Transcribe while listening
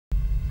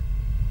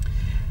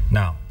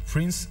Now,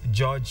 Prince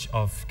George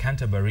of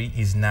Canterbury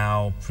is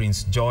now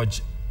Prince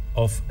George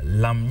of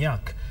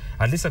Lamnyak,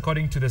 at least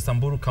according to the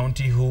Samburu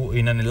County, who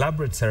in an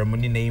elaborate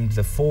ceremony named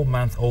the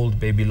 4-month-old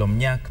baby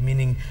Lomnyak,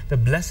 meaning the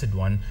Blessed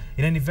One,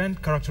 in an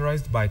event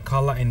characterized by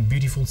color and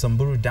beautiful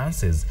Samburu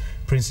dances.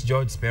 Prince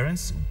George's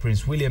parents,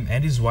 Prince William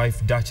and his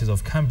wife, Duchess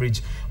of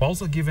Cambridge, were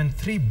also given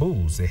 3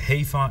 bulls, a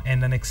heifer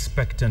and an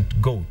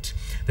expectant goat.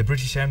 The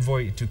British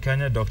envoy to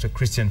Kenya, Dr.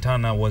 Christian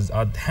Turner, was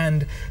at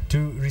hand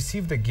to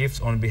receive the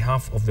gifts on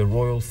behalf of the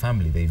royal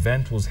family. The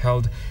event was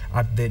held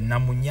at the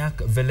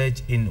Namunyak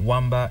village in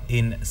Wamba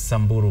in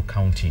Samburu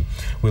County.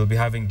 We'll be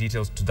having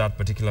details to that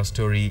particular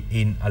story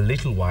in a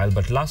little while,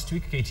 but last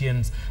week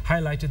KTN's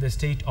highlighted the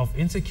state of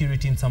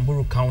insecurity in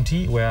Samburu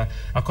County, where,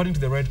 according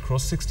to the Red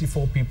Cross,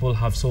 64 people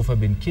have so far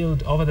been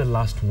killed over the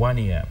last 1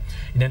 year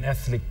in an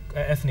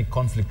ethnic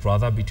conflict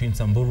between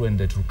Samburu and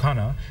the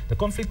Turkana, the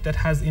conflict that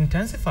has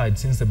intensified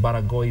since the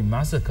Baragoi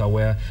massacre,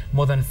 where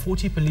more than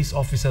 40 police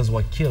officers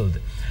were killed.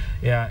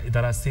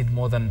 That has seen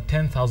more than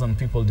 10,000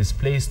 people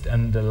displaced.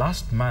 And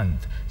last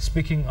month,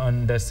 speaking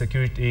on the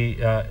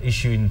security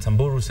issue in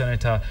Samburu,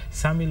 Senator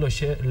Sammy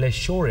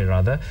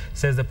Leshore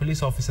says the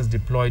police officers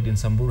deployed in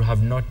Samburu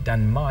have not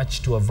done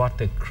much to avert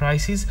the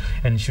crisis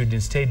and should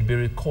instead be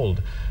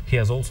recalled. He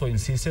has also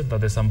insisted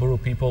that the Samburu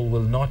people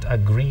will not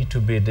agree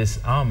to be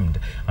disarmed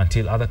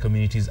until other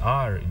communities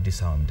are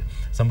disarmed.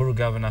 Samburu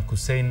Governor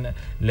Kasaine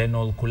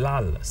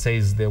Lenolkulal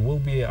says there will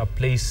be a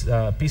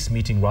peace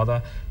meeting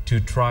to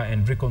try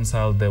and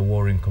reconcile the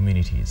warring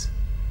communities.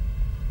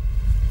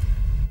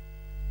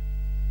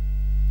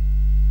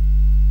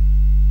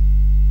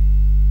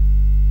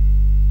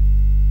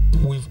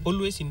 We've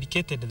always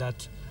indicated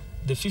that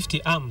the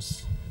 50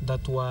 arms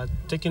that were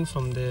taken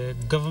from the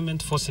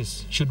government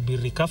forces should be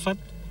recovered,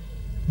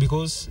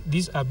 because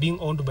these are being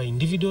owned by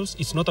individuals.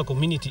 It's not a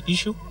community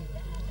issue,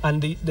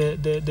 and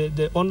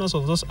the owners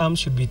of those arms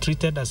should be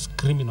treated as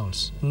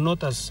criminals,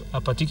 not as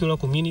a particular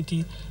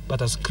community,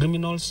 but as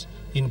criminals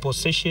in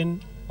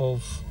possession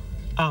of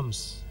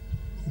arms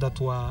that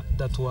were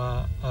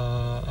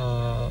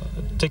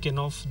taken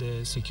off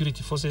the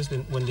security forces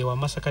when they were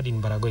massacred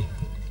in Baragoi.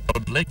 I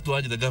would like to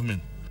urge the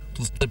government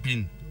to step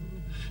in.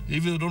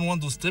 If they don't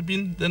want to step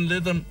in, then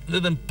let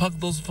them pack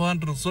those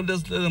 400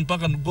 soldiers, let them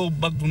pack and go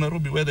back to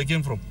Nairobi where they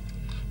came from.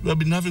 We have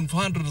been having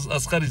 400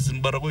 askaris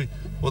in Baragoi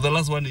for the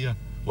last 1 year.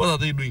 What are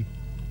they doing?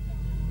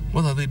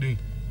 What are they doing?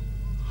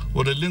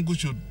 Or the Lengu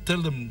should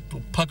tell them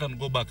to pack and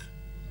go back.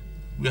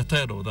 We are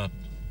tired of that.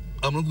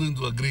 I'm not going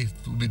to agree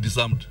to be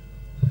disarmed.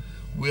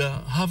 We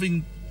are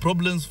having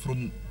problems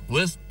from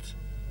west,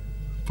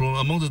 from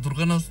among the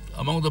Turkanas,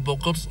 among the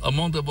Bokots,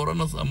 among the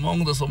Boranas,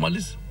 among the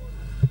Somalis.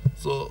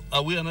 So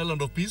are we an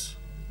island of peace?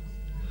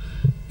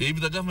 If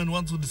the government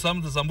wants to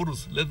disarm the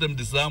Samburus, let them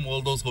disarm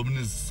all those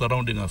communities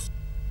surrounding us.